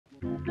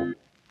Hi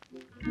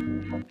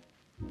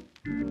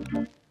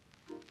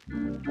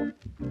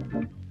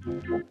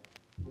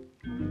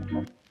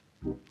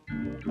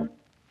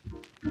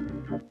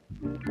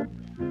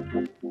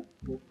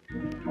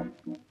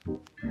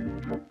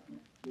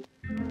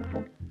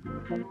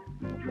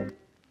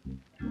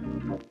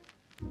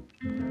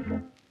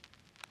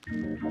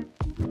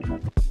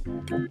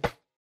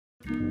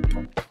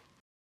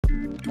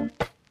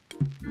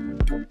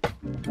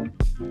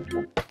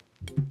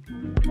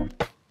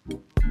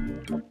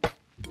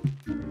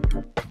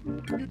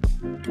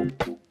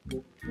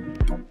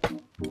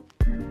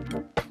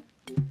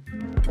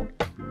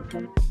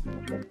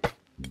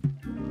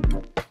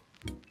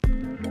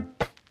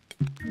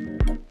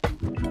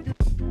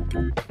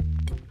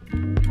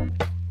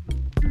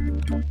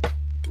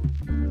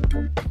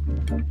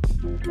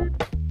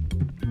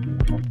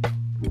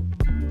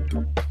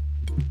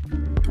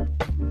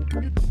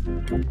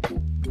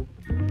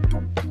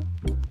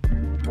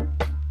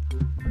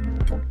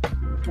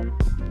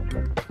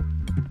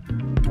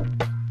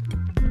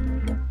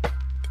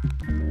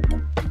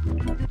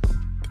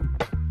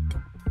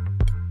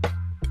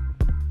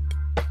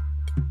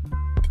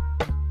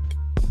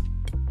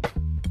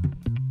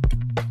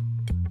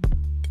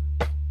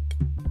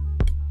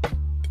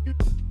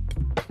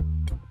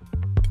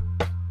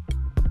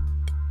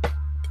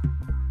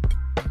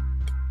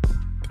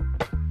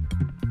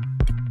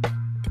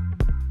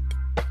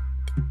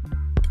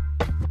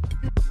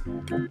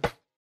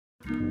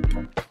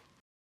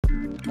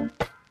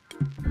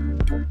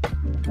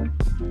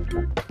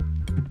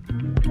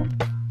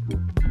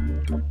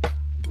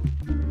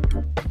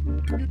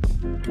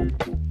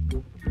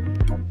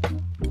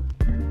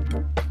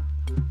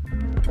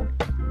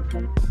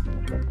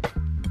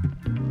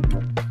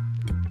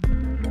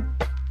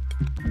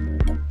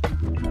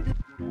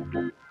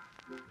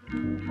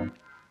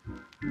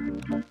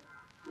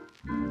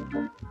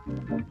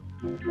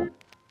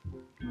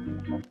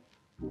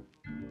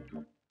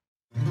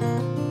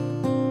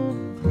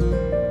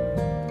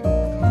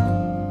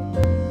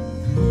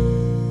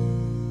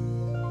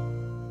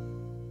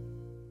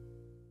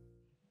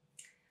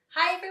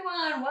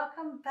everyone,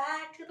 welcome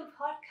back to the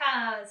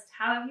podcast.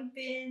 How have you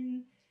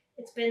been?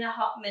 It's been a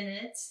hot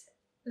minute.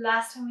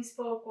 Last time we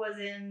spoke was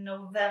in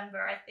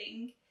November, I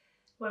think,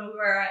 when we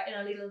were in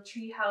a little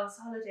treehouse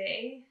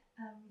holiday.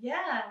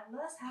 Yeah, a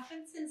lot's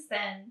happened since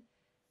then.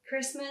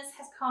 Christmas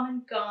has come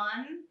and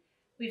gone.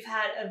 We've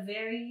had a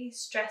very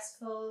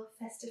stressful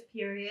festive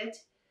period.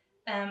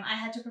 I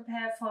had to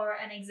prepare for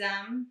an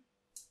exam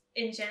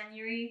in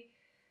January,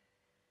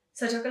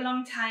 so it took a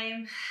long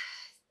time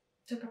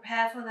to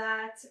prepare for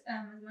that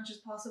as much as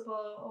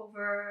possible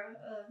over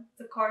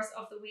the course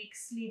of the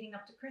weeks leading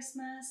up to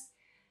Christmas.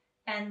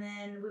 And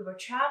then we were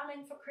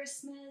traveling for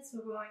Christmas. We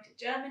were going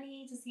to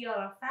Germany to see all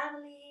our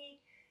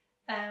family,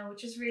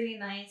 which was really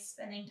nice,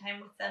 spending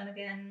time with them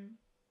again.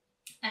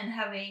 And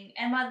having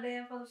Emma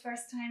there for the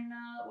first time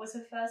now. It was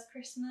her first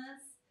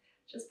Christmas,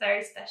 which was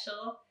very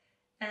special.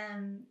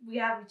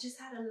 We just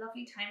had a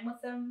lovely time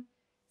with them,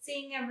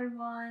 seeing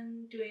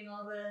everyone, doing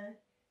all the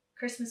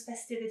Christmas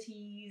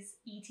festivities,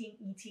 eating.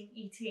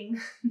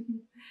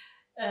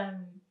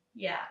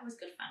 Yeah, it was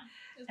good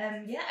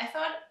fun. Yeah, I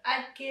thought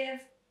I'd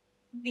give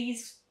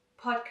these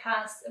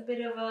podcasts a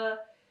bit of a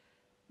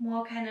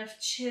more kind of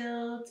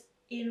chilled,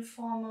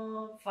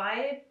 informal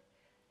vibe.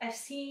 I've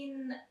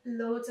seen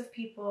loads of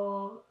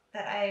people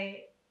that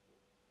I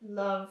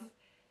love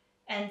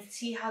and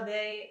see how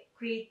they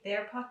create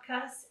their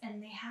podcasts, and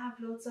they have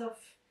loads of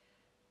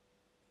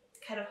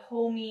kind of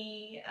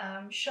homey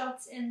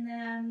shots in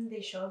them. They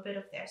show a bit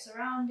of their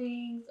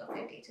surroundings, of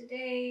their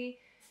day-to-day.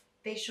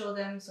 They show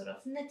them sort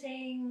of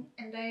knitting,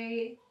 and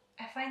I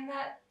find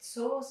that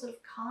so sort of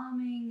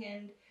calming,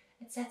 and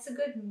it sets a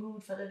good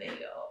mood for the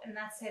video, and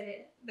that's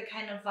the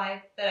kind of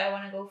vibe that I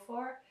want to go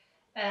for.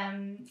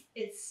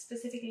 It's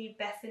specifically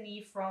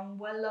Bethany from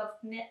Well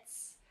Loved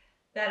Knits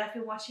that I've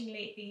been watching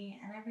lately,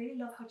 and I really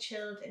love how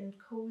chilled and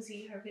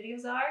cozy her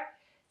videos are.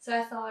 So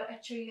I thought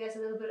I'd show you guys a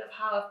little bit of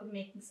how I've been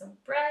making some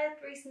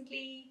bread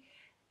recently.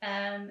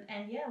 And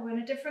yeah, we're in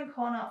a different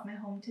corner of my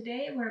home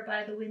today. We're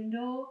by the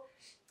window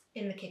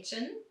in the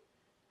kitchen,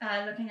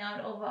 looking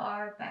out over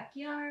our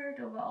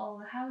backyard, over all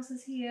the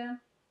houses here.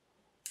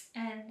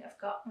 And I've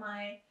got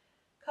my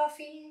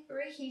coffee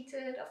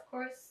reheated, of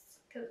course,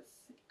 because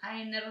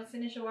I never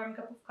finish a warm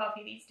cup of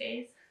coffee these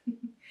days.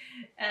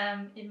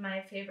 In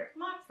my favorite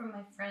mug from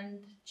my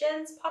friend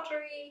Jen's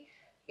Pottery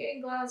here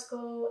in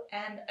Glasgow,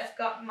 and I've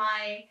got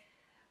my,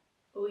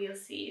 you'll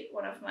see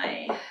one of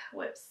my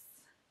whips.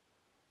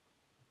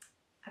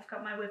 I've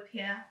got my whip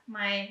here,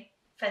 my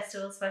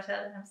festival sweater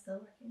that I'm still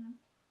working on.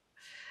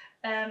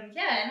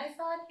 Yeah, and I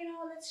thought,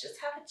 let's just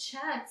have a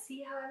chat,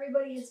 see how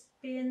everybody has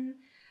been.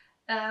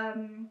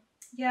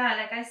 Yeah,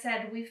 like I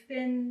said, we've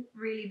been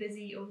really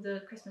busy over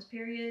the Christmas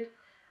period.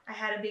 I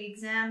had a big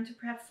exam to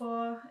prep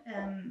for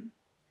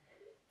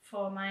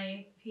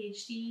my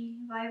PhD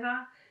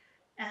Viva,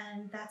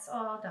 and that's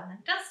all done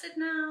and dusted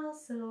now.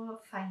 So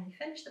finally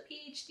finished the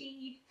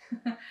PhD.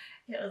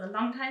 It was a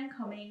long time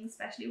coming,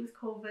 especially with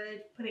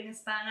COVID, putting a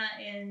spanner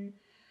in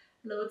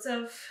loads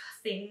of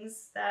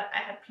things that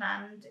I had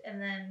planned.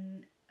 And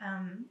then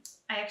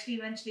I actually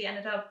eventually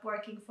ended up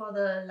working for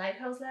the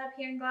Lighthouse Lab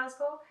here in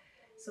Glasgow.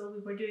 So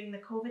we were doing the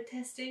COVID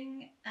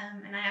testing,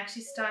 and I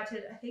actually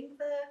started, I think,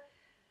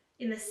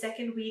 in the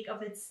second week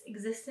of its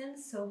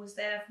existence. So was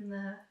there from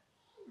the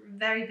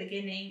very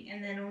beginning,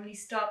 and then only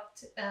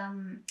stopped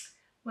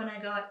when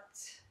I got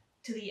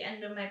to the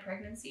end of my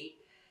pregnancy,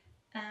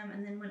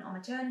 and then went on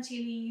maternity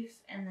leave,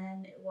 and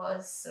then it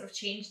was sort of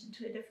changed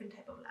into a different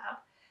type of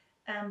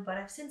lab. But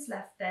I've since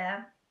left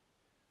there,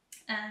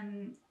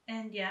 and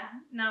yeah,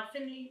 now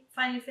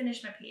finally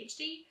finished my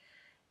PhD,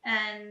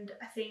 and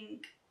I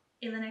think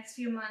in the next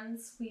few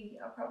months we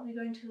are probably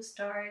going to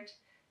start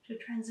to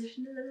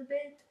transition a little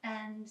bit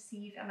and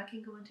see if Emma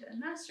can go into a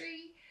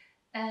nursery.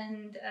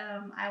 And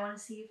I want to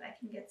see if I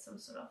can get some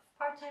sort of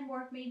part-time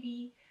work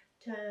maybe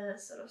to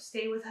sort of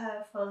stay with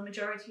her for the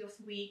majority of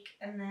the week,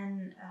 and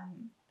then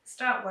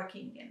start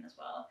working again as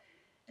well.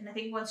 And I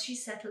think once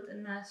she's settled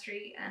in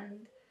nursery,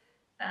 and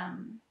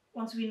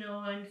once we know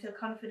and feel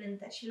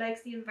confident that she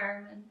likes the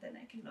environment, then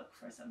I can look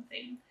for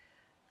something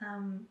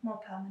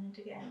more permanent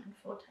again and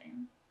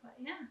full-time. But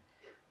yeah,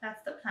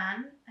 that's the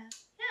plan.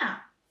 Yeah,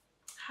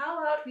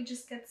 how about we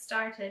just get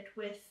started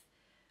with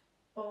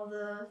all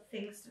the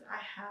things that I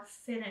have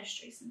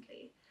finished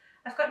recently.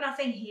 I've got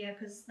nothing here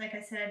because, like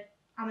I said,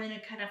 I'm in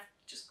a kind of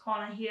just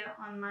corner here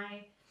on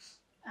my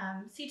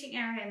seating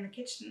area in the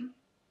kitchen,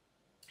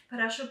 but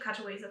I'll show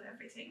cutaways of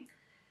everything.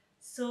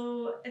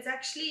 So it's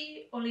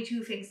actually only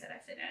 2 things that I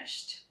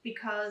finished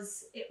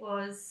because it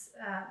was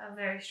a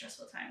very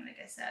stressful time, like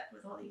I said,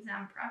 with all the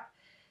exam prep.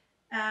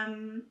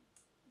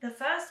 The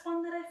first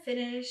one that I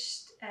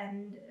finished,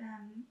 and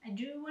I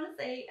do want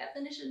to say I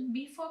finished it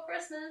before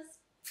Christmas,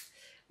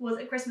 was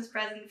a Christmas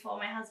present for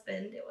my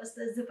husband. It was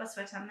the Zipper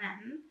Sweater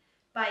Men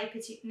by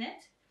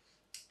PetiteKnit,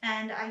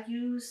 and I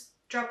used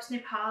Drops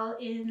Nepal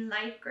in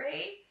light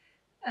grey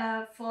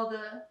for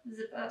the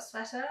zipper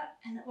sweater,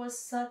 and it was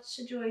such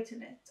a joy to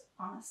knit,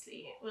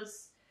 honestly. It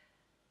was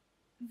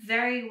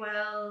very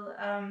well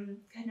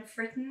kind of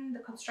written. The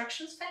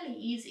construction's fairly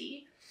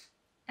easy,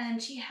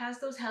 and she has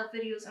those help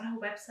videos on her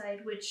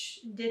website, which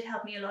did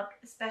help me a lot,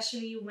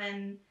 especially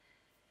when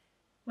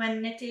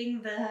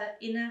knitting the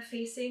inner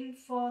facing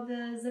for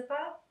the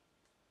zipper.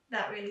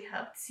 That really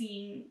helped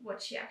seeing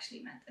what she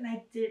actually meant. And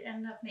I did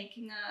end up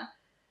making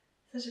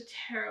such a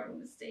terrible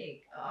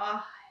mistake.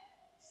 Oh.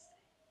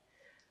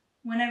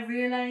 When I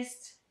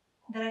realized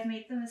that I've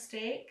made the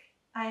mistake,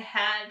 I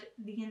had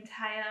the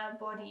entire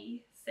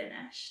body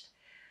finished,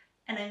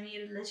 and I made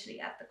it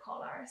literally at the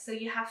collar. So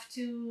you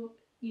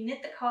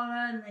knit the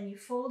collar and then you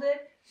fold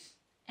it.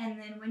 And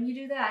then when you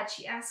do that,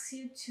 she asks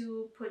you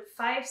to put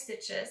 5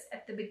 stitches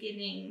at the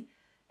beginning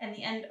and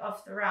the end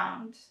of the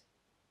round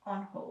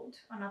on hold.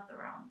 Or not the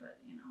round, but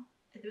you know,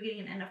 at the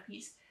beginning and end of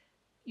piece.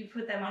 You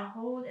put them on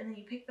hold, and then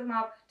you pick them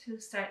up to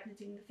start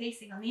knitting the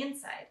facing on the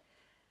inside.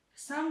 For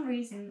some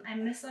reason, I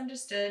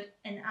misunderstood,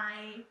 and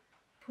I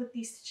put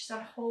these stitches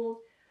on hold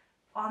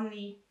on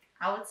the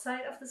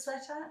outside of the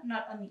sweater,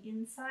 not on the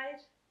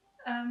inside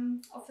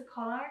of the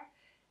collar.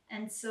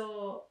 And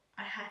so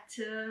I had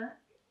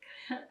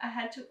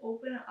to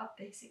open it up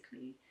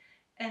basically,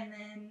 and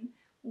then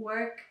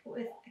work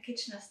with a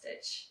Kitchener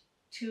stitch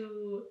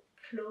to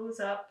close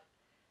up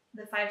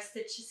the 5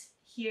 stitches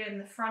here in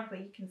the front where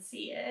you can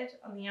see it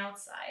on the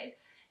outside,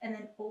 and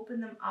then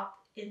open them up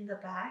in the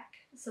back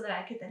so that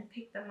I could then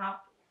pick them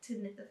up to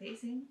knit the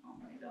facing. Oh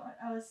my god,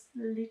 I was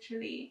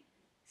literally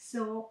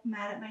so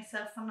mad at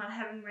myself for not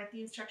having read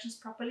the instructions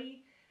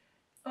properly,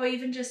 or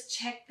even just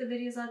checked the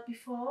videos out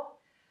before.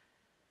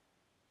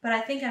 But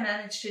I think I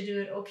managed to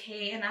do it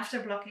okay, and after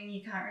blocking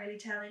you can't really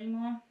tell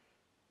anymore.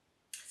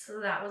 So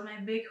that was my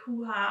big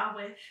hoo-ha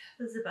with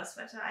the zipper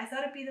sweater. I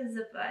thought it'd be the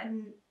zipper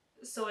and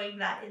sewing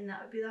that in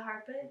that would be the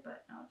hard bit,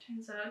 but no, it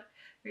turns out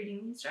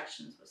reading the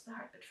instructions was the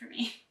hard bit for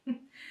me.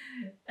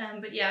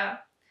 But yeah,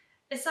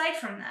 aside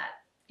from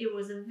that, it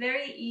was a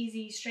very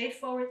easy,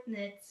 straightforward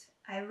knit.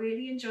 I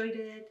really enjoyed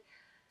it.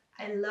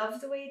 I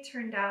loved the way it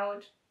turned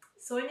out.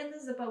 Sewing in the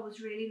zipper was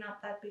really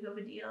not that big of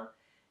a deal.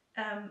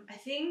 I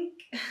think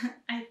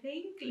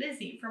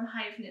Lizzie from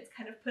Hive Knits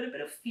kind of put a bit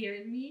of fear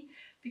in me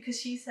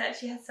because she said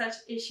she had such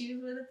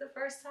issues with it the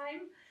first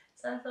time.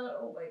 So I thought,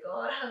 oh my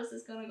god, how's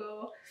this gonna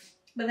go?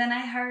 But then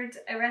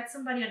I read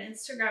somebody on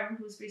Instagram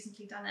who's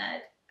recently done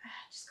it. I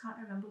just can't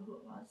remember who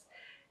it was.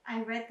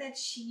 I read that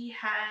she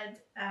had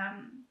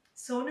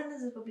sewn in the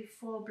zipper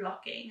before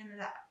blocking, and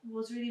that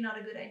was really not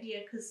a good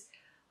idea because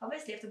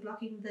obviously after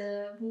blocking,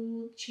 the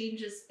wool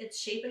changes its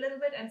shape a little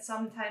bit, and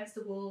sometimes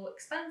the wool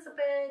expands a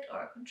bit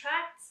or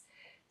contracts.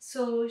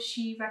 So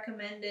she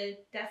recommended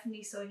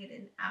definitely sewing it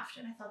in after,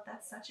 and I thought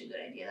that's such a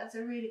good idea. That's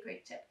a really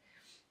great tip.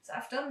 So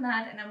I've done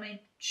that, and I made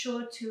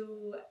sure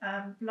to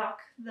block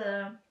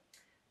the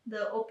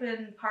the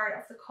open part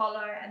of the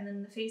collar and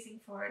then the facing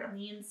for it on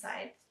the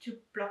inside to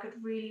block it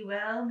really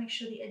well. Make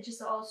sure the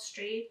edges are all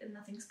straight and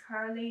nothing's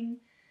curling.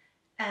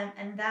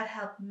 And that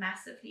helped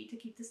massively to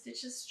keep the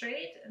stitches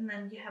straight, and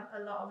then you have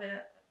a lot of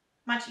a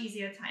much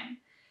easier time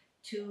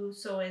to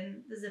sew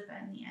in the zipper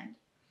in the end.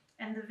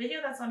 And the video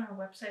that's on her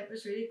website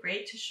was really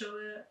great to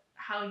show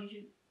how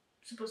you're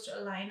supposed to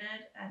align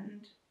it,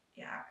 and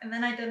yeah. And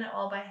then I done it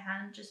all by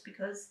hand just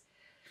because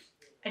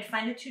I'd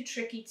find it too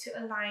tricky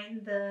to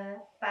align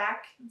the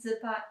back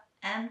zipper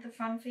and the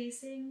front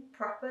facing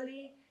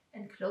properly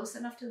and close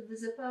enough to the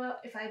zipper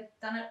if I'd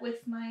done it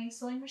with my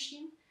sewing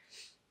machine.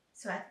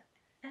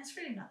 And it's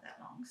really not that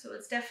long, so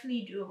it's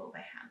definitely doable by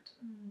hand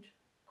and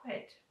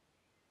quite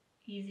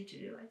easy to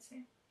do, I'd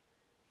say.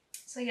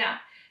 So yeah,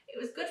 it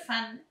was good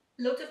fun.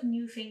 Loads of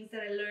new things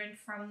that I learned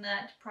from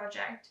that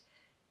project.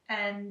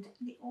 And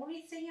the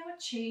only thing I would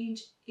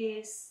change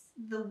is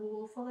the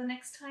wool for the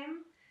next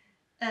time.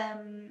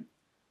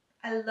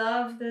 I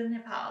love the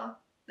Nepal,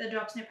 the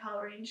Drops Nepal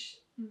range.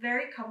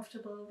 Very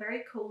comfortable,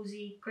 very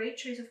cozy, great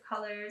choice of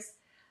colors.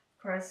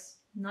 Of course,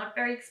 not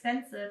very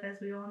expensive, as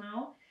we all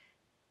know.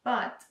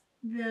 But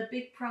the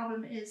big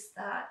problem is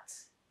that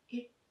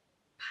it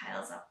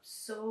piles up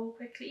so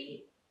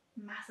quickly,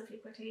 massively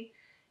quickly.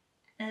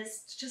 And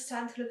it's just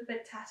starting to look a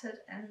bit tattered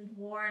and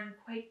worn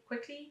quite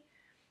quickly.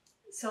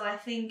 So I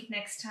think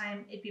next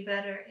time it'd be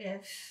better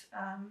if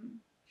I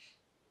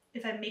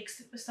mix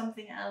it with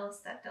something else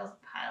that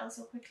doesn't pile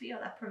so quickly, or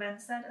that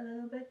prevents that a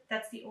little bit.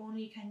 That's the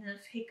only kind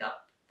of hiccup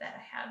that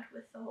I had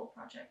with the whole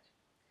project.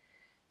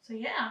 So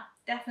yeah,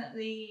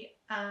 definitely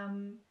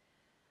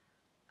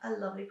a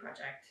lovely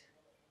project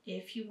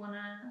if you want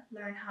to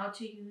learn how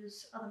to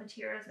use other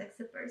materials like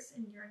zippers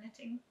in your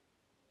knitting.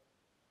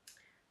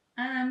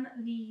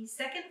 The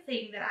second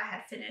thing that I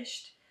had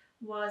finished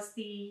was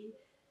the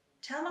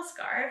Telma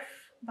Scarf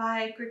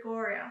by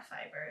Gregoria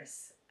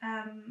Fibers.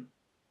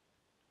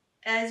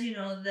 As you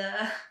know,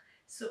 the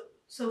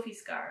Sophie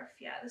scarf,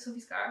 the Sophie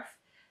scarf,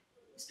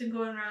 it's been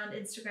going around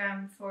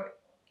Instagram for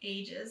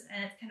ages,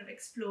 and it's kind of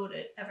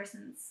exploded ever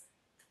since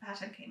the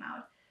pattern came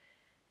out.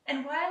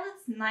 And while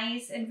it's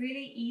nice and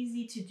really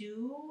easy to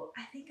do,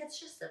 I think it's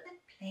just a bit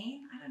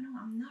plain. I don't know,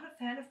 I'm not a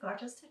fan of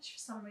garter stitch for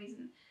some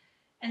reason.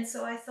 And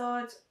so I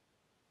thought,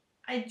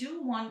 I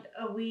do want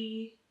a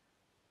wee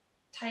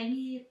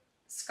tiny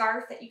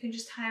scarf that you can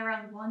just tie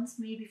around once,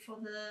 maybe for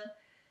the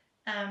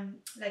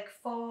like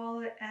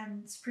fall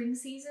and spring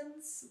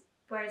seasons,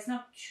 where it's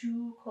not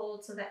too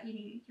cold so that you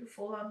need your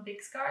full-on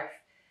big scarf,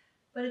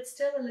 but it's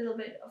still a little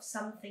bit of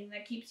something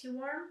that keeps you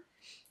warm.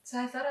 So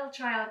I thought I'll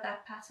try out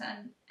that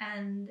pattern,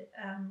 and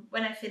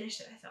when I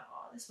finished it I thought,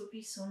 oh, this would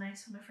be so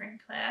nice for my friend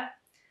Claire.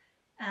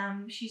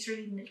 She's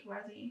really knit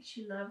worthy.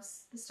 She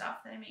loves the stuff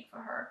that I make for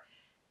her,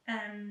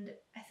 and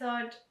I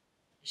thought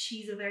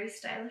she's a very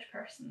stylish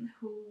person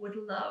who would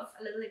love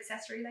a little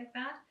accessory like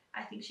that.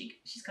 I think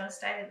she's gonna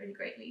style it really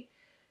greatly.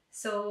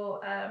 So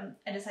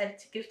I decided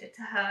to gift it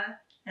to her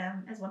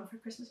as one of her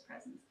Christmas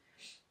presents.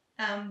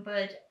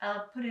 But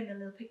I'll put in a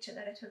little picture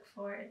that I took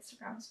for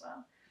Instagram as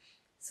well.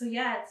 So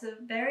yeah, it's a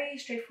very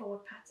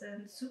straightforward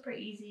pattern, super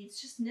easy.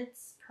 It's just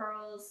knits,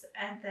 pearls,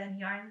 and then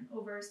yarn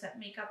overs that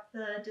make up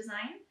the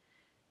design.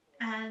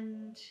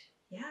 And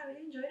yeah, I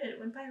really enjoyed it. It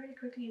went by really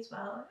quickly as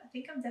well. I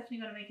think I'm definitely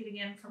going to make it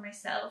again for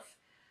myself,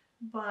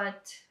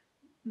 but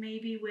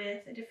maybe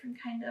with a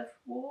different kind of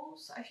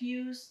wools. I've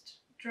used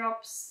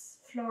Drops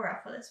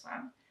Flora for this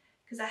one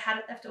because I had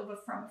it left over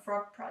from a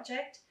frog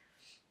project.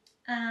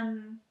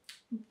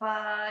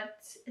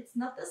 But it's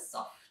not the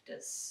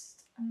softest.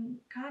 I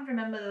can't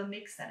remember the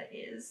mix that it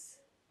is.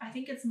 I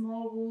think it's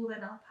more wool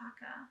than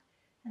alpaca,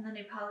 and the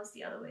Nepal is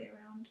the other way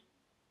around.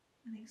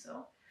 I think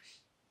so.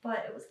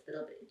 But it was a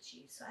little bit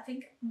itchy, so I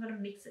think I'm gonna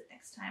mix it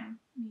next time,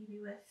 maybe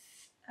with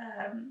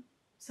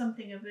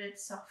something a bit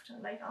softer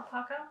like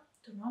alpaca.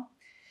 Don't know.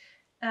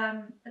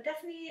 But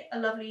definitely a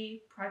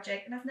lovely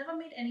project, and I've never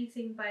made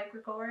anything by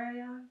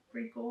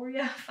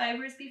Gregoria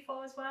Fibers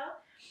before as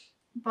well.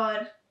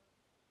 But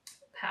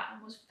the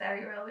pattern was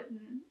very well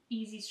written,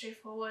 easy,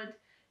 straightforward.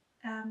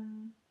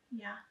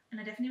 Yeah, and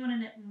I definitely want to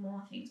knit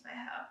more things by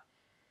her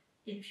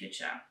in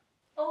future.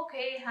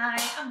 Okay, hi,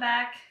 I'm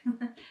back.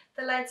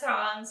 The lights are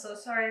on, so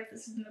sorry if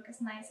this doesn't look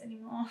as nice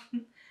anymore.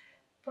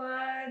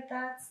 But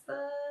that's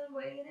the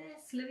way it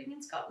is living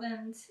in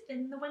Scotland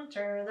in the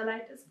winter. The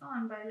light is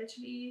gone by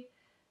literally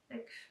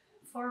like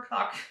 4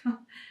 o'clock.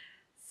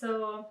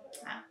 So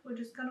we're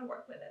just gonna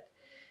work with it.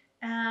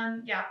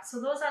 Yeah,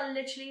 so those are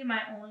literally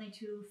my only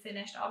 2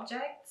 finished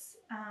objects.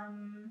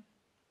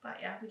 But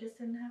yeah, we just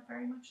didn't have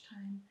very much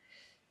time.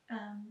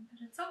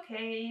 But it's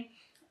okay.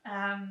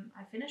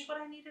 I finished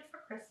what I needed for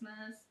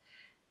Christmas,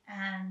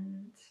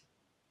 and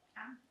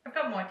yeah, I've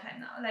got more time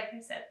now. Like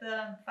I said,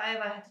 the 5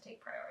 I had to take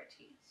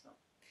priority. So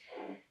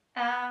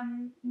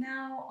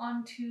now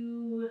on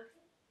to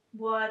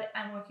what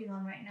I'm working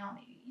on right now.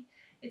 Maybe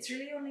it's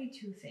really only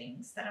 2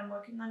 things that I'm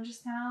working on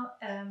just now.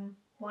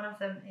 One of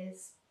them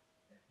is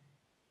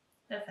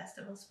the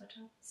festival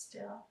sweater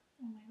still.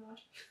 Oh my god.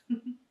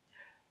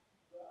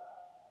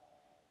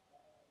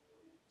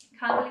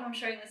 can't believe I'm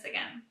showing this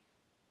again.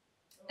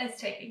 It's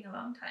taking a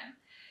long time.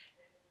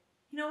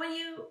 You know, when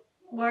you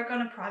work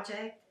on a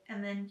project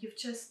and then you've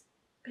just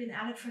been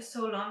at it for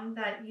so long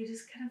that you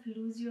just kind of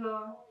lose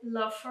your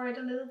love for it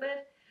a little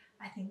bit.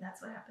 I think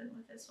that's what happened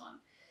with this one.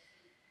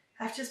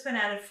 I've just been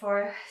at it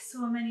for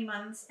so many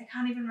months. I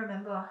can't even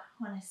remember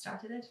when I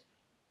started it.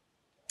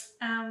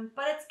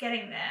 But it's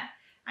getting there.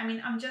 I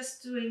mean, I'm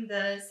just doing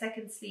the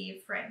second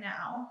sleeve right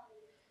now,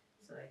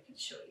 so I can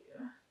show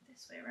you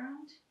this way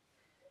around.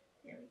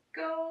 There we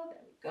go,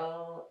 there we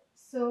go.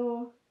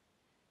 So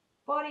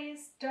body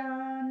is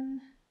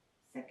done,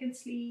 second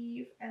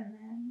sleeve, and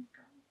then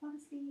one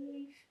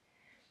sleeve.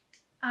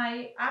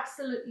 I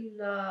absolutely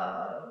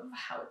love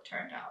how it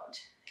turned out.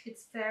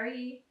 It's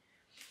very,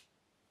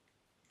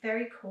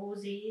 very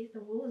cozy.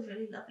 The wool is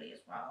really lovely as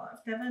well.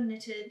 I've never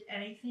knitted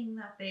anything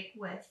that big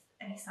with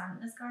any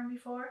Sandnes Garn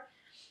before,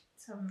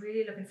 so I'm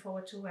really looking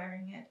forward to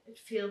wearing it. It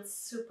feels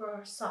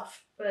super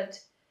soft, but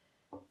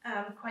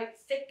quite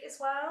thick as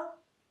well.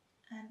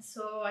 And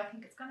so I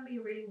think it's going to be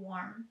a really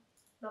warm,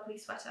 lovely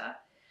sweater.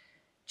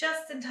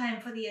 Just in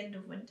time for the end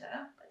of winter,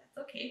 but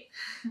that's okay.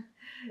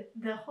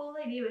 The whole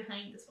idea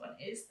behind this one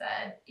is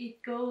that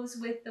it goes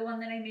with the one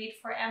that I made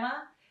for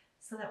Emma,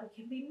 so that we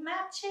can be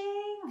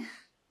matching.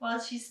 While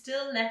she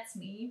still lets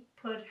me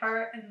put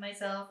her and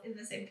myself in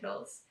the same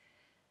clothes,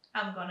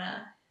 I'm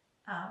gonna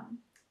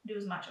do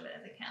as much of it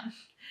as I can.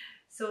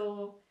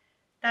 So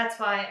that's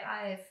why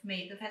I've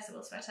made the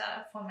festival sweater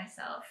for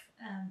myself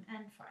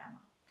and for Emma.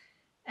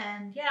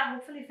 And yeah,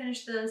 hopefully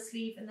finish the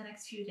sleeve in the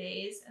next few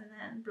days and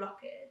then block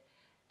it.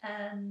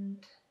 And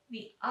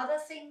the other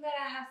thing that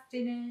I have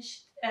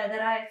finished,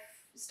 that I've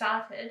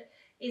started,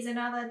 is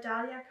another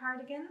Dahlia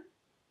cardigan.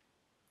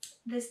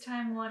 This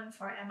time one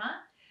for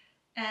Emma.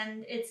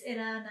 And it's in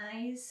a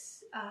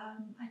nice,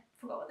 I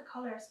forgot what the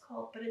color is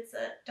called, but it's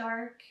a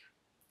dark,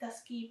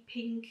 dusky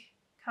pink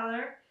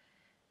color.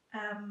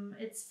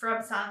 It's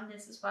from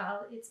Sandnes as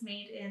well. It's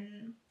made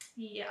in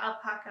the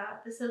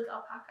alpaca, the silk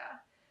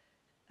alpaca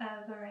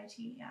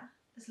variety. Yeah,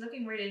 it's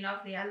looking really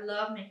lovely. I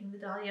love making the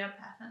Dahlia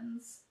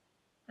patterns.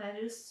 That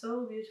is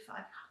so beautiful.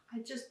 I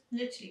just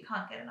literally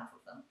can't get enough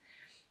of them.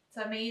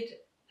 So I made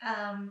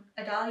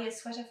a Dahlia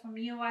sweater for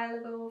me a while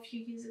ago, a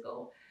few years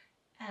ago,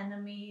 and I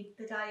made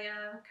the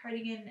Dahlia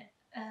cardigan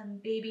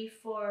baby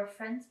for a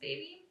friend's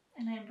baby,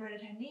 and I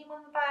embroidered her name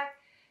on the back.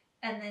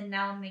 And then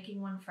now I'm making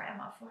one for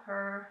Emma for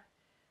her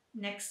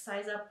next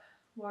size up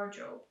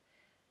wardrobe.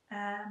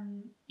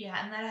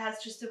 Yeah, and that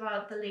has just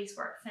about the lace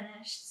work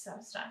finished, so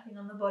I'm starting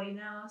on the body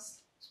now,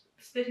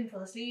 splitting for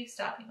the sleeves,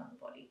 starting on the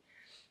body.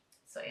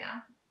 So yeah,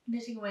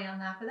 knitting away on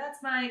that, but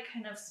that's my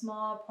kind of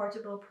small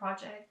portable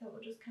project that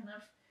will just kind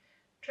of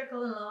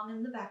trickle along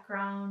in the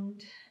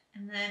background.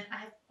 And then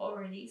I've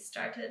already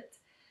started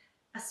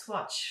a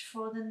swatch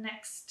for the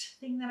next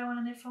thing that I want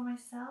to knit for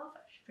myself.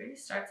 I should really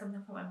start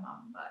something for my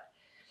mom, but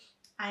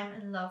I'm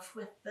in love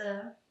with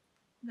the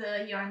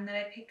yarn that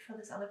I picked for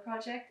this other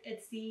project.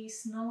 It's the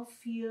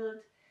Snowfield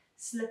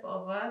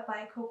Slipover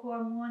by Coco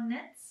Amour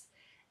Knits,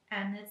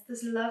 and it's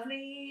this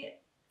lovely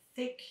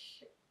thick,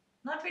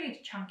 not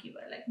really chunky,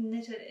 but like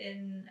knitted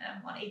in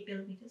on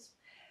 8mm.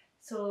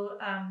 So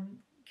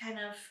kind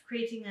of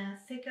creating a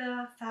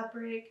thicker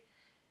fabric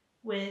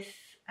with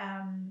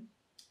a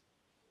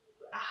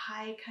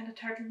high kind of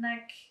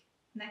turtleneck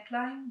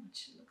neckline,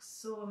 which looks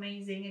so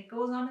amazing. It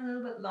goes on a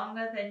little bit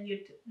longer than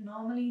you'd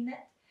normally knit,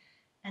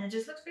 and it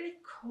just looks really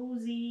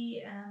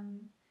cozy.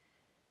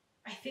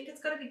 I think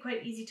it's going to be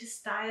quite easy to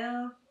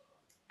style,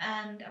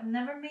 and I've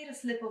never made a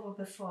slipover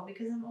before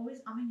because I'm always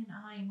umming and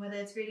ahhing whether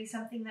it's really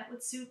something that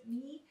would suit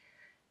me.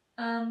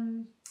 I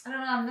don't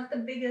know, I'm not the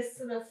biggest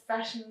sort of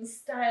fashion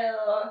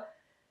style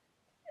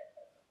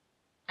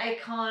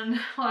icon,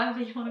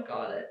 however you want to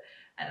call it.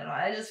 I don't know,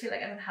 I just feel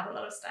like I don't have a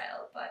lot of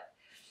style, but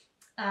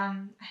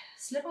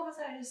slipovers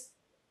are just,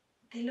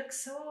 they look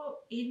so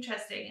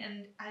interesting,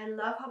 and I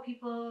love how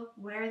people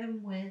wear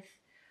them with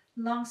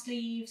long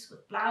sleeves,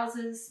 with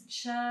blouses and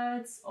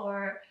shirts,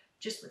 or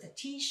just with a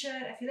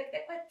t-shirt. I feel like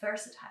they're quite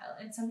versatile,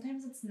 and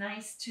sometimes it's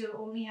nice to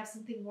only have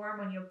something warm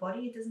on your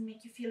body. It doesn't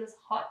make you feel as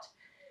hot,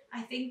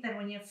 I think, than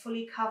when you're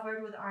fully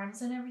covered with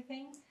arms and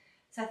everything.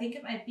 So I think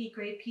it might be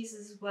great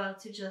pieces as well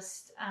to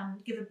just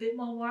give a bit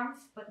more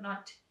warmth, but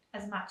not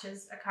as much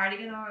as a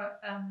cardigan or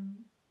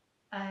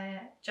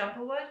a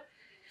jumper would.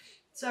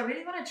 So I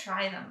really want to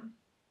try them.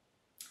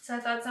 So I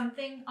thought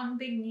something on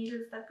big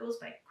needles that goes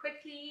by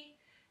quickly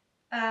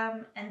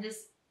and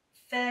just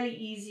fairly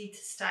easy to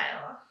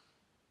style.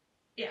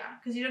 Yeah,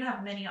 because you don't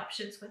have many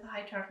options with a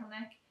high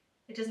turtleneck.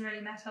 It doesn't really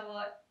matter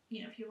what,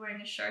 you know, if you're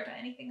wearing a shirt or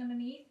anything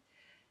underneath.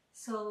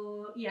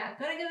 So yeah,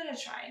 gonna give it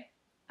a try.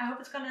 I hope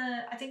it's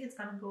gonna, I think it's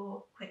gonna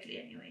go quickly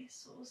anyway,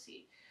 so we'll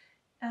see.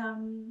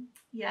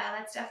 Yeah,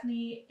 that's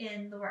definitely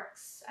in the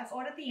works. I've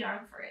ordered the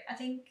yarn for it. I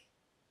think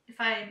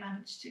if I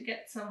manage to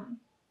get some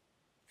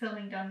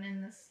filming done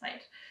in this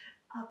light,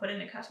 I'll put in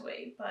a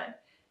cutaway,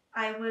 but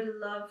I would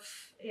love,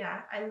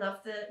 yeah, I love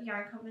the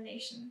yarn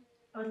combination.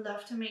 I would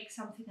love to make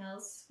something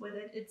else with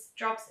it. It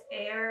drops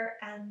air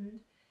and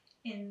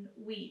in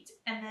wheat,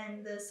 and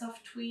then the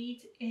soft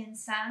tweed in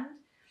sand.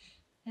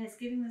 And it's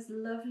giving this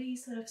lovely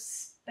sort of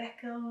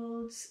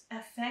speckled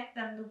effect,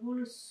 and the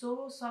wool is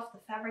so soft, the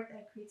fabric that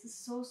it creates is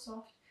so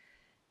soft,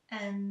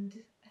 and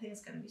I think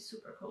it's going to be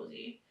super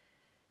cozy.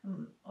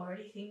 I'm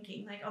already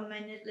thinking, like, on my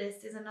knit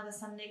list is another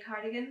Sunday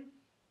cardigan.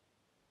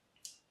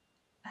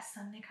 A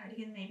Sunday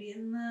cardigan maybe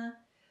in the,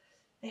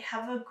 they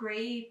have a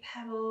grey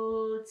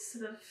pebbled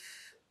sort of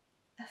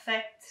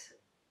effect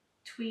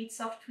tweed,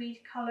 soft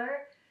tweed colour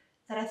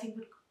that I think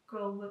would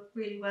go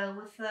really well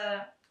with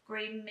the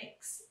grey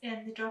mix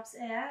in the Drops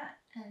Air,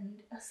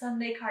 and a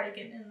Sunday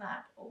cardigan in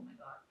that. Oh my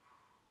god,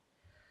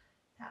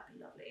 that'd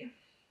be lovely.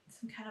 So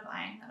I'm kind of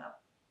eyeing that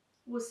up.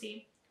 We'll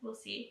see. We'll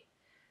see.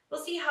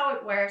 We'll see how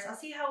it wears. I'll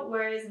see how it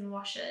wears and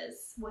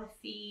washes with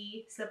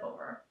the slip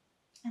over,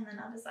 and then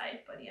I'll decide.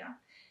 But yeah,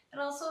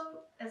 and also,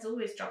 as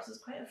always, Drops is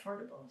quite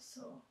affordable.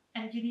 So,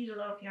 and you need a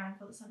lot of yarn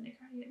for the Sunday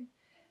cardigan,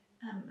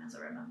 as I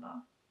remember.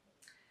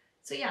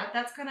 So yeah,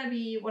 that's gonna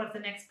be one of the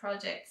next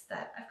projects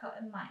that I've got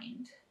in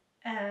mind.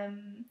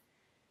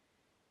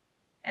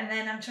 And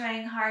then I'm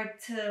trying hard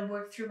to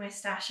work through my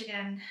stash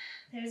again.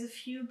 There's a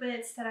few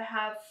bits that I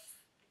have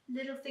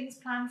little things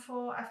planned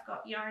for. I've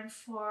got yarn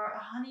for a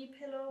honey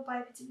pillow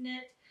by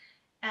PetiteKnit,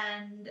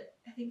 and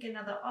I think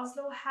another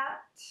Oslo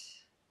hat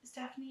is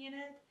definitely in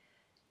it.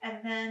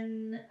 And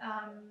then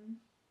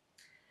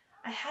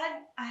I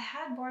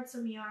had bought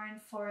some yarn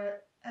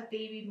for a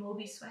baby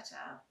Moby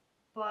sweater,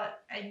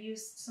 but I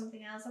used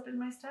something else up in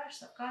my stash.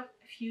 So I've got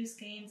a few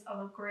skeins of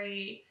a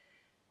grey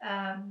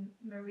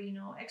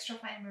merino, extra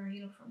fine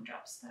merino from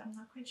Drops that I'm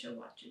not quite sure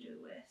what to do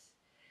with.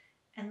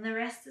 And the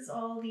rest is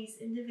all these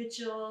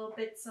individual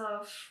bits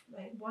of,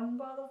 like, one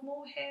ball of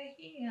mohair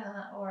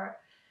here, or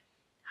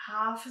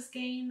half a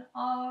skein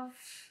of,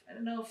 I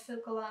don't know,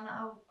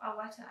 Filcolana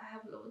Awata I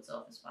have loads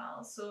of as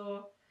well.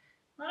 So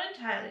not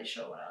entirely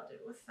sure what I'll do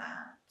with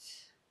that.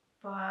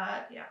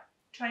 But yeah,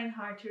 trying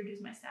hard to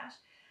reduce my stash.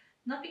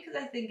 Not because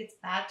I think it's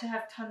bad to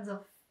have tons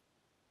of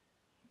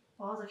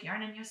balls of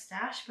yarn in your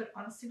stash, but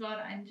honest to God,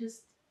 I'm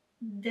just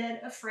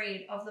dead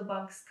afraid of the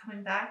bugs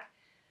coming back.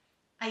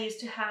 I used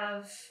to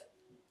have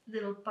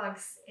little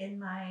bugs in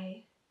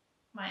my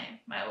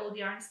old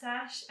yarn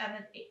stash,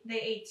 and they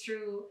ate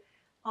through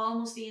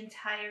almost the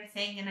entire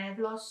thing, and I've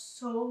lost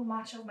so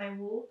much of my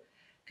wool.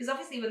 Because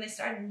obviously when they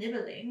start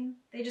nibbling,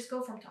 they just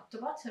go from top to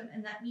bottom,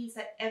 and that means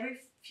that every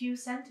few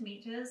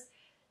centimeters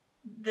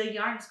the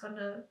yarn is going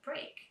to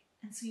break,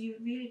 and so you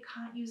really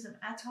can't use them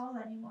at all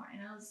anymore,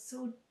 and I was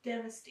so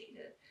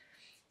devastated.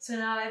 So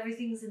now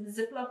everything's in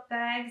Ziploc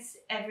bags,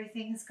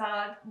 everything's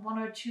got 1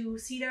 or 2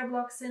 cedar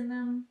blocks in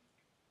them,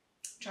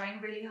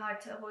 trying really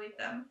hard to avoid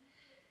them.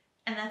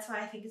 And that's why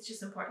I think it's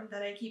just important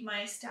that I keep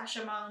my stash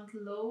amount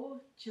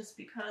low, just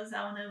because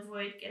I want to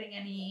avoid getting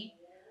any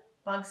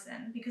bugs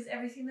in, because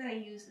everything that I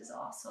use is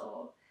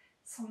also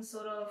some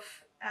sort of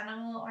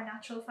animal or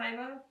natural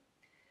fiber,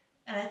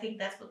 and I think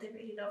that's what they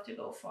really love to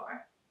go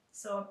for.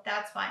 So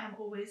that's why I'm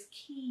always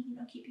keen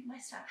on keeping my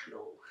stash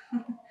low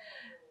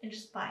and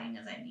just buying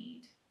as I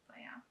need. But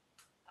yeah,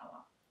 oh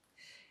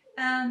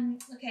well.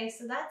 Okay,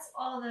 so that's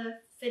all the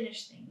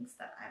finished things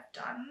that I've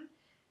done,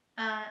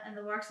 and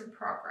the works in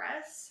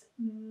progress.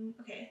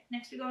 Okay,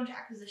 next we go into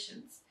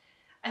acquisitions.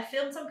 I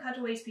filmed some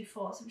cutaways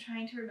before, so I'm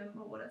trying to remember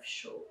what I've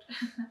showed.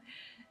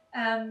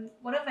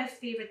 One of my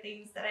favorite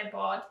things that I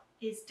bought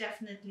is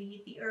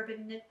definitely the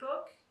Urban Knit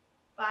book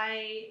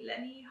by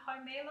Lenny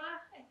Hoymela,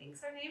 I think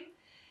is her name.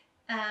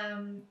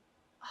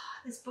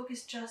 This book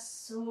is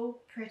just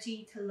so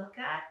pretty to look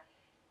at.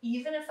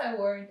 Even if I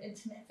weren't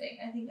into knitting,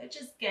 I think I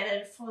just get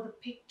it for the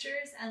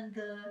pictures and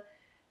the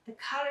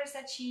colors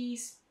that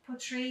she's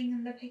portraying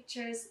in the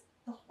pictures.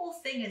 The whole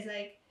thing is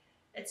like,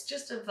 it's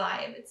just a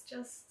vibe. It's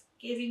just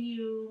giving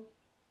you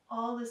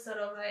all the sort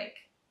of like,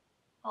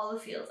 all the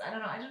feels. I don't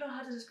know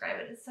how to describe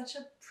it. It's such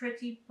a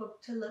pretty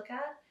book to look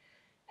at,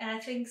 and I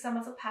think some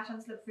of the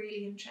patterns look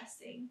really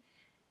interesting.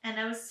 And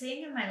I was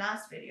saying in my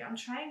last video, I'm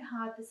trying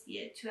hard this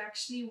year to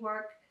actually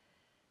work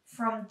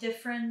from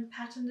different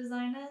pattern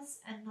designers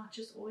and not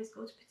just always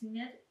go to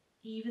PetiteKnit,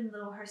 even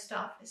though her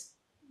stuff is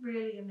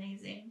really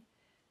amazing.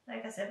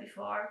 Like I said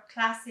before,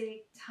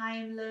 classic,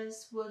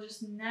 timeless, will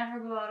just never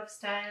go out of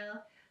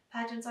style.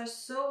 Patterns are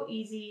so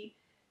easy,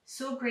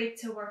 so great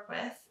to work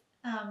with.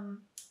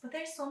 But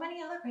there's so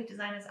many other great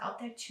designers out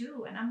there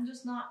too, and I'm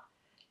just not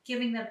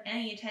giving them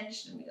any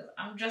attention because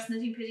I'm just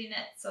knitting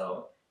PetiteKnit,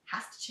 so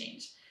has to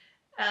change.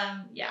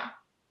 Yeah,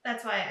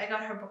 that's why I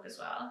got her book as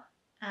well.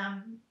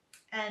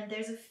 And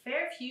there's a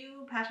fair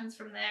few patterns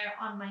from there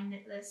on my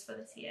knit list for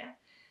this year.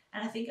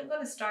 And I think I'm going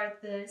to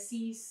start the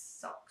sea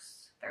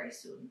socks very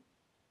soon.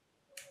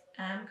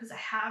 Because I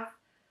have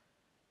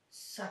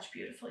such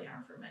beautiful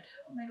yarn from it.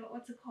 Oh my god,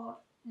 what's it called?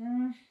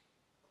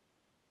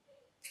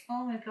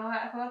 Oh my god,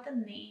 I forgot the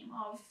name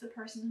of the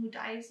person who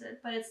dyes it,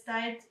 but it's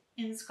dyed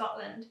in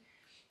Scotland.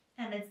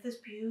 And it's this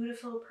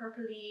beautiful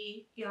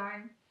purpley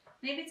yarn.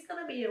 Maybe it's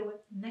gonna be a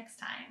whip next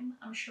time.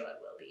 I'm sure it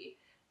will be.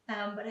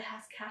 But it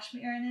has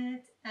cashmere in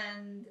it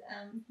and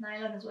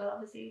nylon as well,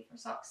 obviously, for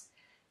socks.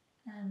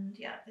 And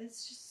yeah,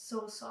 it's just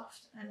so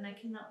soft and I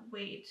cannot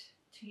wait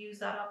to use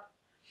that up.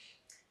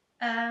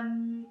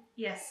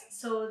 Yes,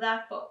 so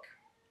that book,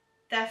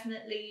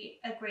 definitely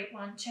a great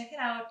one. Check it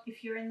out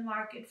if you're in the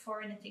market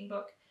for a knitting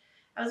book.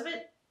 I was a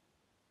bit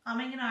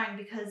umming and ahhing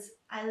because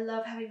I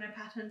love having my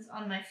patterns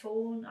on my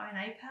phone or an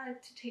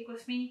iPad to take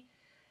with me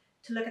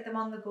to look at them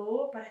on the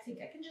go, but I think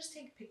I can just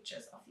take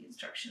pictures of the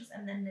instructions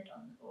and then knit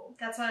on the go.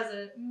 That's why I was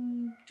like,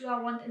 do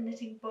I want a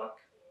knitting book?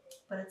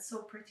 But it's so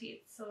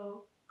pretty, it's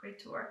so great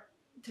to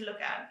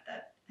look at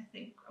that I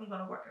think I'm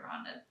gonna work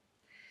around it.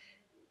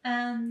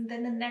 And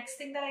then the next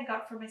thing that I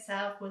got for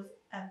myself was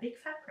a big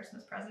fat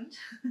Christmas present.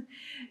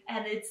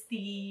 And it's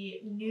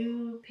the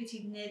new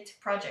PetiteKnit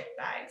project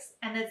bags.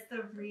 And it's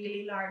the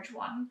really large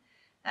one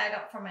that I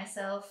got for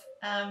myself.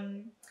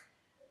 I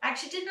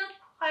actually did not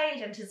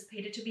quite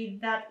anticipate it to be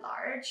that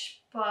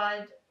large,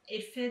 but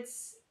it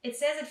fits, it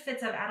says it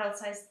fits an adult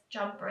sized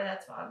jumper,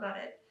 that's why I got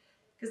it.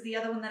 Because the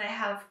other one that I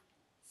have,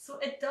 so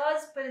it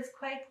does, but it's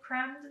quite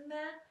crammed in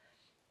there.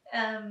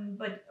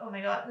 But oh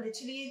my god,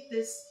 literally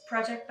this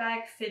project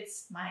bag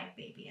fits my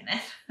baby in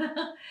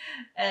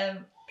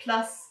it.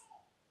 Plus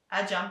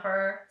a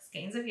jumper,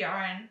 skeins of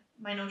yarn,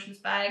 my notions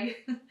bag.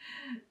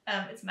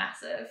 It's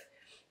massive,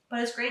 but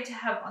it's great to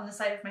have on the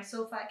side of my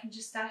sofa. I can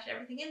just stash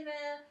everything in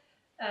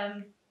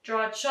there,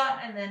 draw it shut,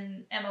 and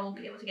then Emma will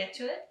be able to get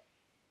to it.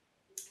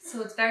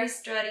 So it's very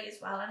sturdy as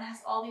well, and it has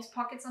all these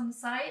pockets on the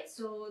side,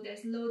 so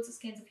there's loads of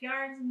skeins of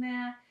yarns in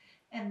there.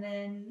 And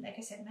then, like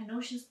I said, my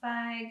notions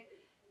bag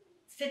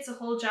fits a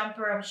whole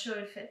jumper. I'm sure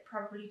it fit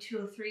probably 2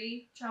 or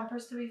 3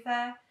 jumpers, to be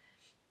fair.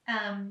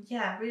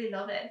 Yeah, really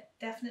love it.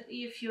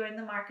 Definitely, if you're in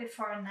the market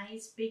for a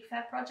nice big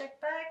fat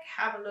project bag,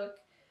 have a look.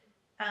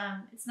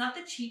 It's not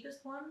the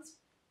cheapest ones,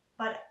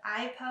 but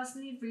I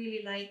personally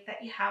really like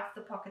that you have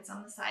the pockets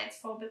on the sides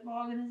for a bit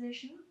more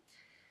organization.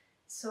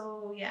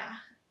 So yeah,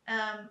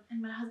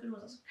 and my husband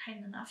was also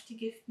kind enough to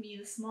give me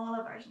the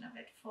smaller version of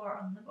it for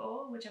on the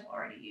go, which I've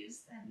already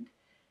used, and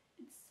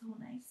it's so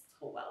nice,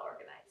 so well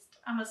organized.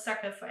 I'm a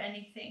sucker for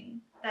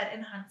anything that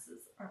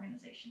enhances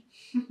organization.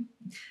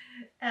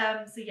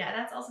 So yeah,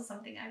 that's also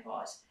something I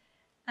bought.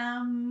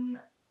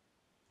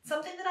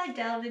 Something that I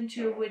delved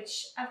into,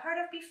 which I've heard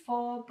of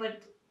before,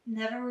 but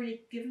never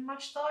really given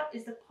much thought,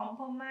 is the Pom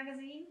Pom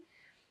magazine.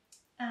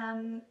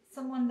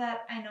 Someone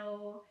that I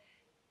know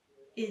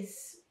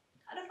is,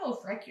 I don't know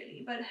if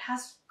regularly, but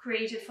has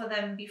created for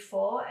them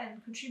before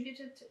and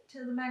contributed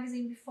to the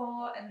magazine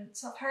before, and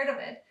so I've heard of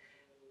it,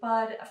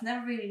 but I've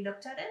never really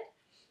looked at it.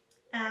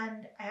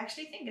 And I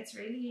actually think it's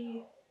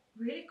really,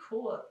 really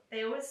cool.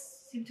 They always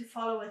seem to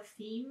follow a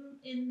theme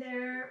in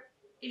their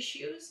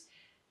issues,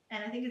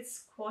 and I think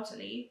it's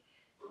quarterly.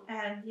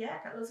 And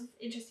yeah, got lots of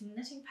interesting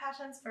knitting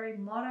patterns, very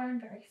modern,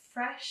 very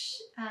fresh,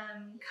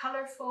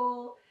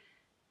 colourful,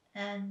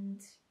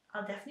 and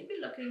I'll definitely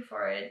be looking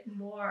for it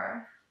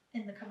more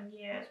in the coming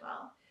year as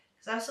well.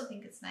 Because I also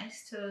think it's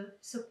nice to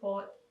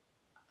support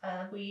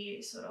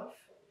we sort of,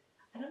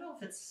 I don't know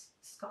if it's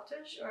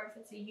Scottish or if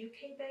it's a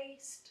UK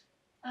based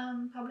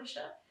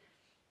publisher,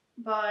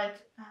 but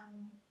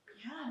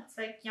yeah, it's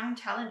like young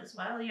talent as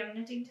well, young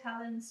knitting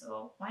talent,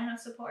 so why not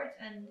support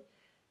and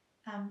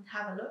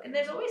have a look. And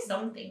there's always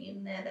something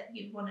in there that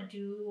you'd want to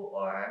do,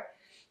 or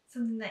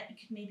something that you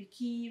could maybe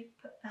keep,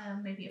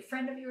 maybe a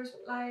friend of yours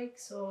would like,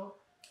 so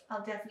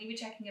I'll definitely be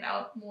checking it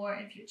out more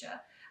in future.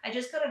 I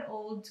just got an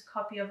old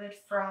copy of it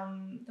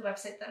from the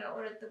website that I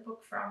ordered the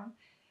book from,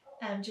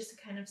 just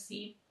to kind of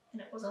see,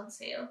 and it was on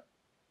sale.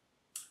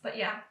 But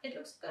yeah, it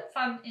looks good,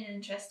 fun and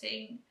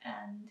interesting,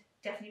 and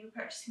definitely be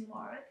purchasing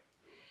more of it.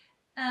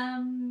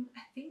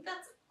 I think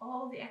that's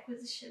all the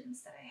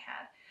acquisitions that I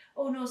had.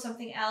 Oh no,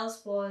 something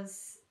else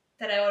was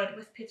that I ordered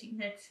with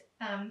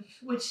PetiteKnit,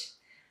 which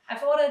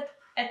I've ordered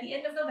at the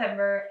end of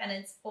November, and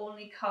it's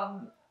only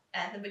come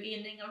at the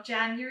beginning of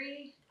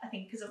January. I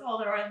think because of all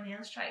the Royal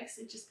Mail strikes,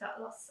 it just got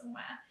lost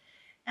somewhere.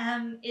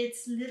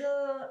 It's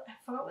little, I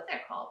forgot what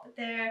they're called, but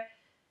they're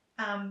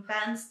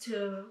bands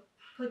to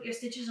put your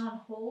stitches on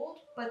hold.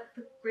 But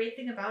the great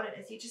thing about it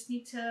is you just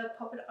need to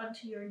pop it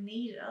onto your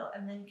needle,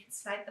 and then you can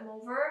slide them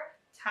over,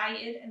 tie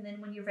it, and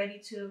then when you're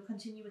ready to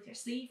continue with your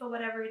sleeve or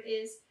whatever it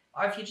is,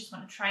 or if you just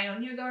want to try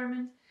on your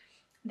garment,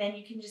 then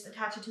you can just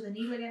attach it to the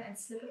needle again and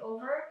slip it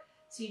over,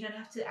 so you don't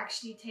have to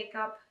actually take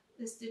up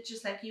the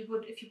stitches like you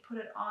would if you put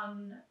it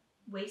on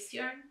waste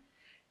yarn.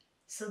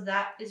 So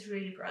that is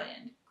really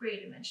brilliant,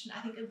 great invention.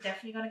 I think I'm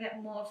definitely going to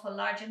get more for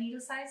larger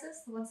needle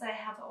sizes. The ones that I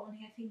have are only,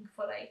 I think,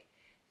 for like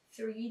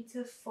 3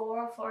 to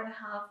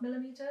 4.5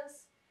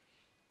 millimeters.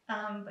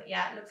 But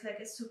yeah, it looks like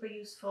a super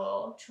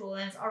useful tool,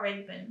 and it's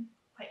already been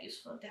quite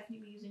useful.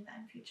 Definitely be using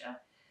that in future.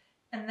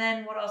 And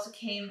then what also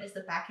came is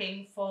the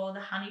backing for the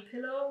honey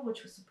pillow,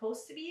 which was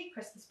supposed to be a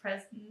Christmas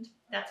present.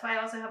 That's why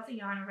I also have the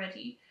yarn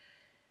already,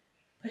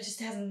 but it just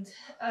hasn't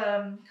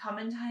come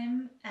in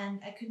time, and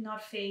I could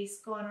not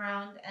face going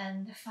around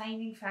and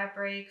finding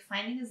fabric,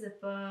 finding a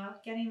zipper,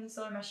 getting the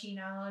sewing machine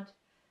out,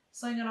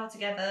 sewing it all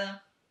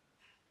together.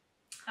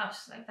 I was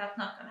just like, that's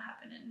not gonna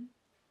happen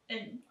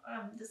in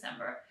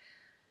December.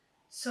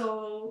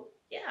 So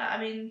yeah, I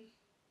mean,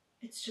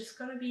 it's just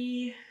gonna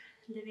be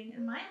living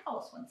in my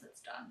house once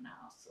it's done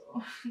now.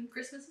 So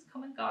Christmas is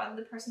come and gone.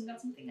 The person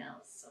got something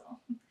else, so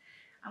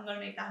I'm gonna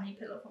make that knee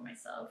pillow for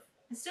myself.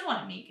 I still want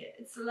to make it.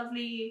 It's a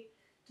lovely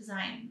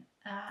design,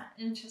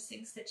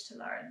 interesting stitch to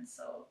learn.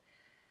 So,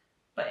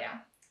 but yeah,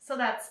 so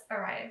that's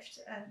arrived,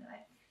 and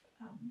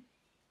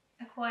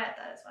I've acquired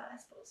that as well, I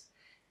suppose,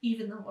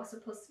 even though it was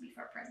supposed to be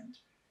for a present.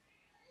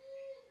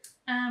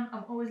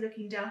 I'm always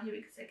looking down here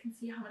because I can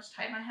see how much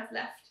time I have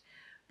left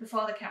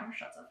before the camera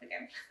shuts off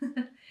again.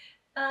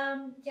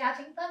 Yeah, I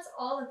think that's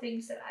all the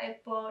things that I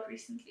bought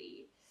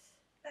recently.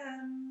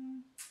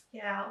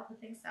 Yeah, all the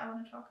things that I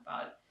want to talk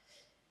about.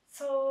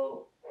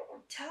 So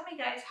tell me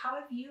guys, how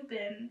have you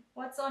been?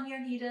 What's on your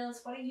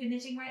needles? What are you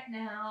knitting right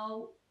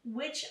now?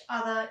 Which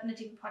other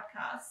knitting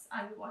podcasts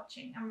are you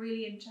watching? I'm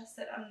really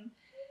interested. I'm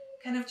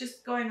kind of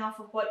just going off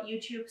of what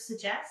YouTube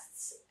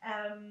suggests.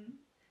 I'm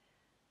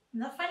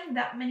not finding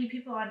that many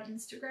people on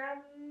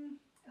Instagram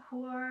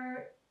who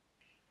are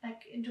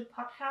like into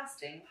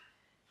podcasting.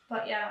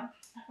 But yeah,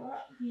 I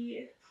thought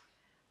the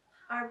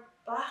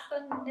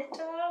PetiteKnit.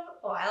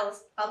 Oh,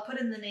 I'll put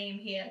in the name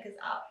here because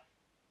I'll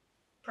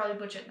probably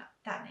butcher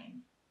that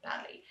name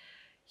badly.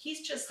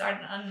 He's just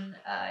started on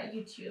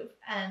YouTube,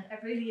 and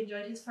I really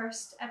enjoyed his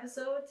first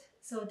episode,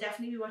 so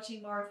definitely be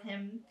watching more of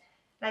him.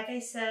 Like I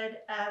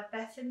said,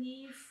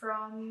 Bethany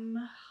from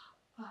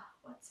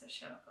what's her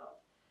show called?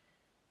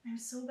 I'm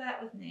so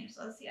bad with names.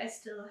 Honestly, I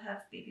still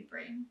have baby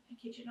brain. I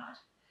kid you not.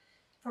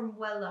 From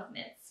Well Loved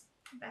Knits.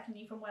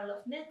 Bethany from Well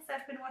Loved Knits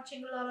I've been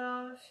watching a lot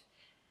of.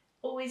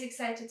 Always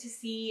excited to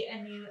see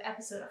a new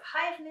episode of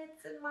Hive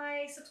Knits in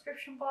my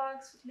subscription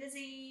box with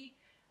Lizzie.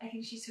 I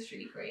think she's just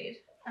really great.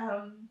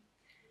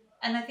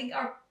 And I think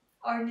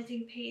our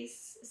knitting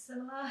pace is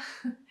similar.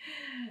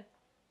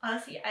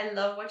 Honestly, I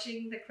love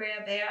watching the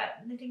Gregoria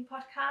Bear knitting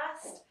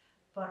podcast,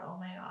 but oh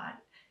my god,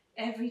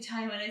 every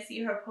time when I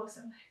see her post,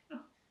 I'm like,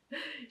 oh,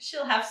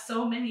 she'll have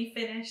so many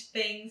finished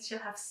things. She'll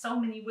have so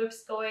many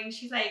whips going.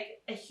 She's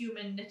like a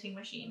human knitting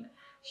machine.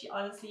 She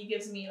honestly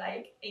gives me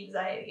like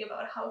anxiety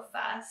about how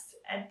fast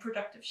and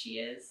productive she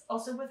is.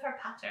 Also with her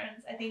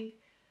patterns, I think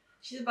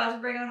she's about to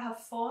bring out her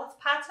 4th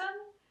pattern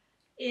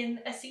in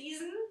a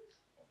season.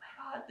 Oh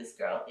my god, this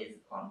girl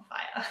is on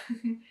fire.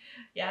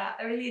 Yeah,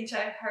 I really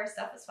enjoy her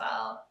stuff as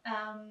well.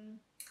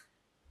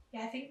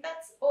 Yeah, I think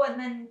that's, oh, and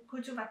then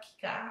Kutu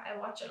Vakika I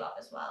watch a lot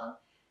as well.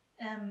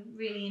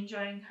 Really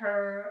enjoying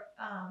her.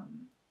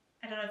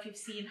 I don't know if you've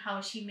seen how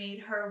she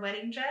made her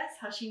wedding dress,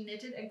 how she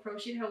knitted and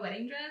crocheted her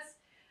wedding dress.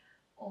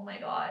 Oh my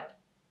god,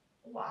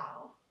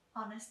 wow,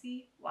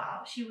 honestly,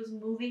 wow. She was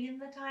moving in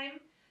the time,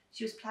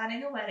 she was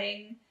planning a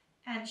wedding,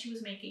 and she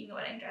was making the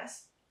wedding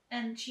dress,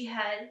 and she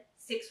had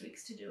 6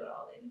 weeks to do it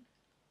all in.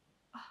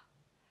 Oh,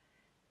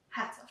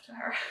 hats off to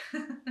her.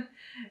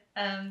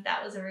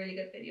 That was a really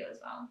good video as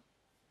well.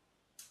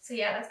 So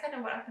yeah, that's kind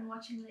of what I've been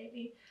watching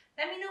lately.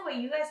 Let me know what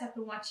you guys have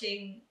been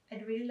watching.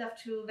 I'd really love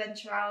to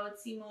venture out,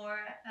 see more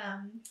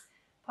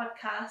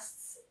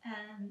podcasts,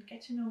 and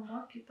get to know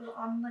more people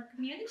on the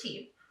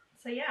community.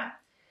 So yeah,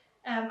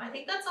 I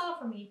think that's all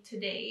for me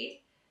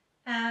today.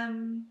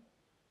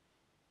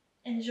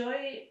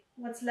 Enjoy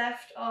what's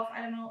left of,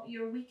 I don't know,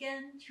 your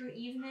weekend, your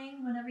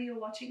evening, whenever you're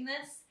watching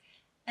this.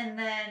 And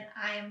then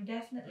I am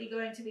definitely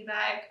going to be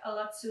back a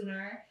lot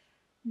sooner.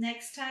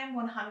 Next time,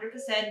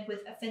 100%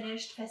 with a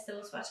finished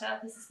festival sweater.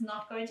 This is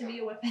not going to be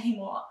a whip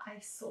anymore, I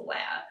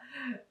swear.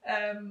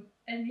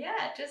 And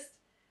yeah, just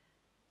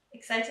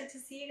excited to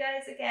see you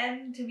guys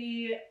again, to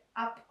be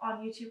up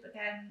on YouTube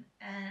again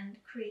and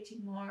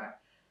creating more.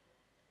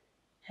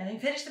 Having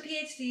finished the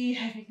PhD,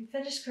 having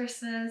finished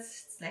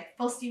Christmas, it's like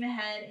full steam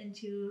ahead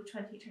into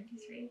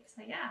 2023.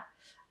 So yeah,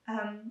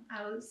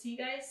 I will see you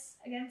guys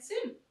again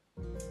soon.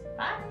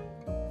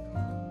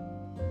 Bye!